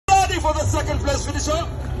for the second place finisher.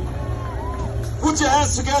 Put your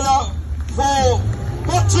hands together for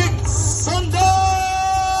Patrik Sandell.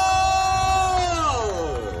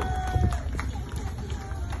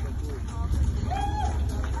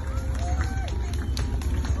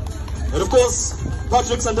 And of course,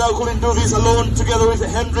 Patrik Sandell couldn't do this alone, together with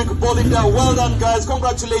Henrik Bolinder. Well done, guys.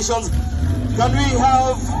 Congratulations. Can we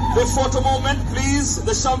have the photo moment, please?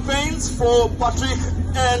 The champagnes for Patrik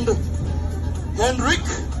and Henrik.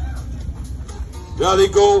 There they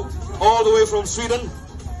go, all the way from Sweden.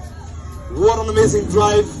 What an amazing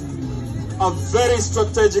drive. A very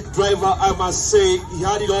strategic driver, I must say. He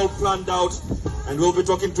had it all planned out, and we'll be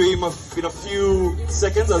talking to him in a few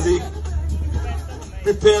seconds as he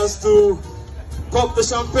prepares to pop the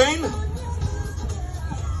champagne.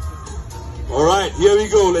 All right, here we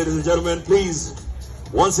go, ladies and gentlemen. Please,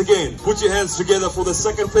 once again, put your hands together for the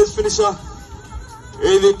second place finisher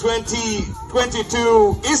in the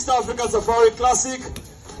 2022 East African Safari Classic.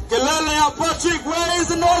 Kelele ya Patrik, where is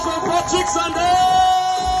the noise for Patrik Sandell?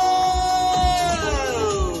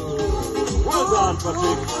 Well done,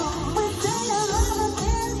 Patrik.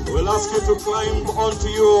 We'll ask you to climb onto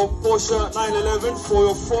your Porsche 911 for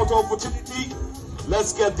your photo opportunity.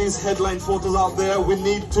 Let's get these headline photos out there. We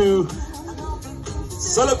need to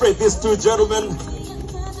celebrate these two gentlemen.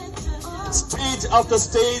 Stage after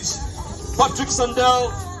stage, Patrik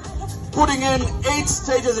Sandell putting in 8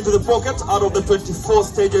 stages into the pocket out of the 24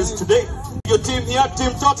 stages today. Your team here,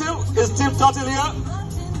 Team Turtle. Is Team Turtle here?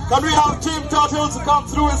 Can we have Team Turtle to come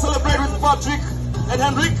through and celebrate with Patrik and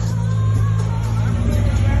Henrik?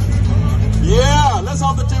 Yeah, let's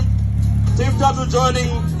have the Team Turtle joining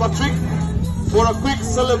Patrik for a quick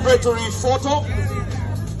celebratory photo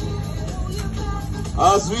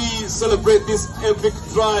as we celebrate this epic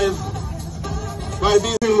drive by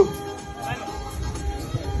this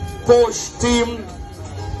Porsche team.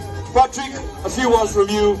 Patrik, a few words from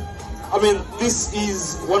you. I mean, this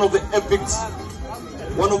is one of the epics,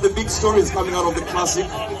 one of the big stories coming out of the Classic,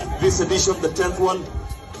 this edition, the 10th one.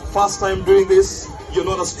 First time doing this, you're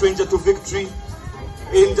not a stranger to victory.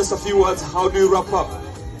 In just a few words, how do you wrap up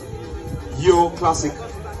your Classic?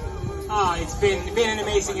 It's been an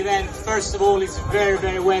amazing event. First of all, it's very,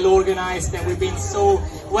 very well organized, and we've been so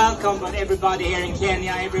welcomed by everybody here in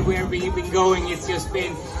Kenya. Everywhere we've been going, it's just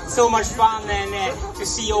been so much fun, and to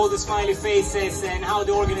see all the smiley faces and how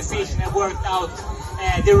the organization have worked out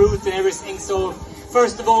the route and everything. So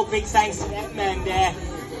first of all, big thanks to them, and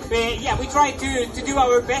we tried to do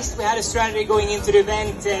our best. We had a strategy going into the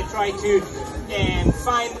event, try to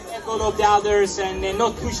find the level of the others and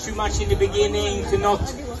not push too much in the beginning, to not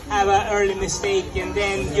have an early mistake, and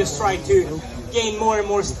then just try to gain more and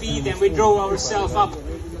more speed. And we drove ourselves up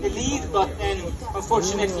the lead, but then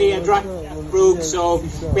unfortunately a drive shaft broke, so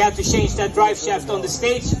we had to change that drive shaft on the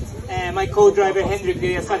stage. My co-driver Henrik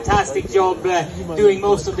did a fantastic job doing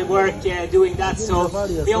most of the work doing that, so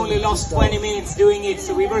we only lost 20 minutes doing it,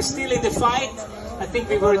 so we were still in the fight. I think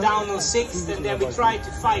we were down on 6th, and then we tried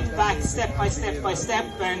to fight back step by step by step,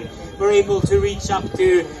 and were able to reach up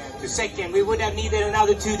to 2nd. We would have needed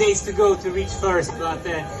another 2 days to go to reach 1st, but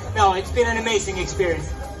no, it's been an amazing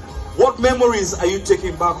experience. What memories are you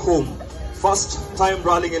taking back home? First time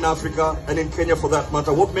rallying in Africa, and in Kenya for that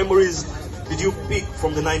matter. What memories did you pick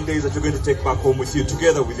from the 9 days that you're going to take back home with you,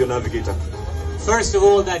 together with your navigator? First of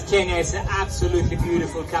all, that Kenya is an absolutely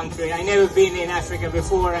beautiful country. I've never been in Africa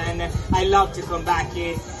before, and I love to come back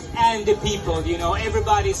here. And the people, you know,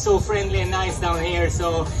 everybody's so friendly and nice down here,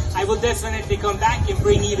 so I will definitely come back and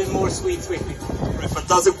bring even more sweets with me.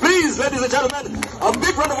 Fantastic. Please, ladies and gentlemen, a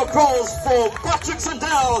big round of applause for Patrik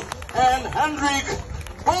Sandell and Henrik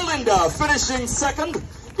Bolinder, finishing 2nd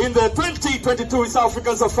in the 2022 East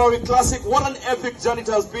African Safari Classic. What an epic journey it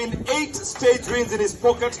has been. 8 stage wins in his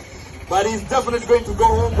pocket, but he's definitely going to go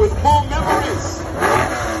home with more memories.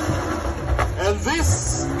 And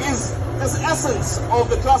this is the essence of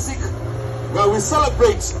the Classic, where we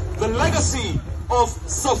celebrate the legacy of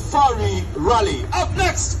Safari Rally. Up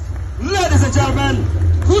next, ladies and gentlemen,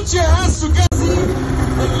 put your hands together.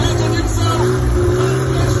 The legend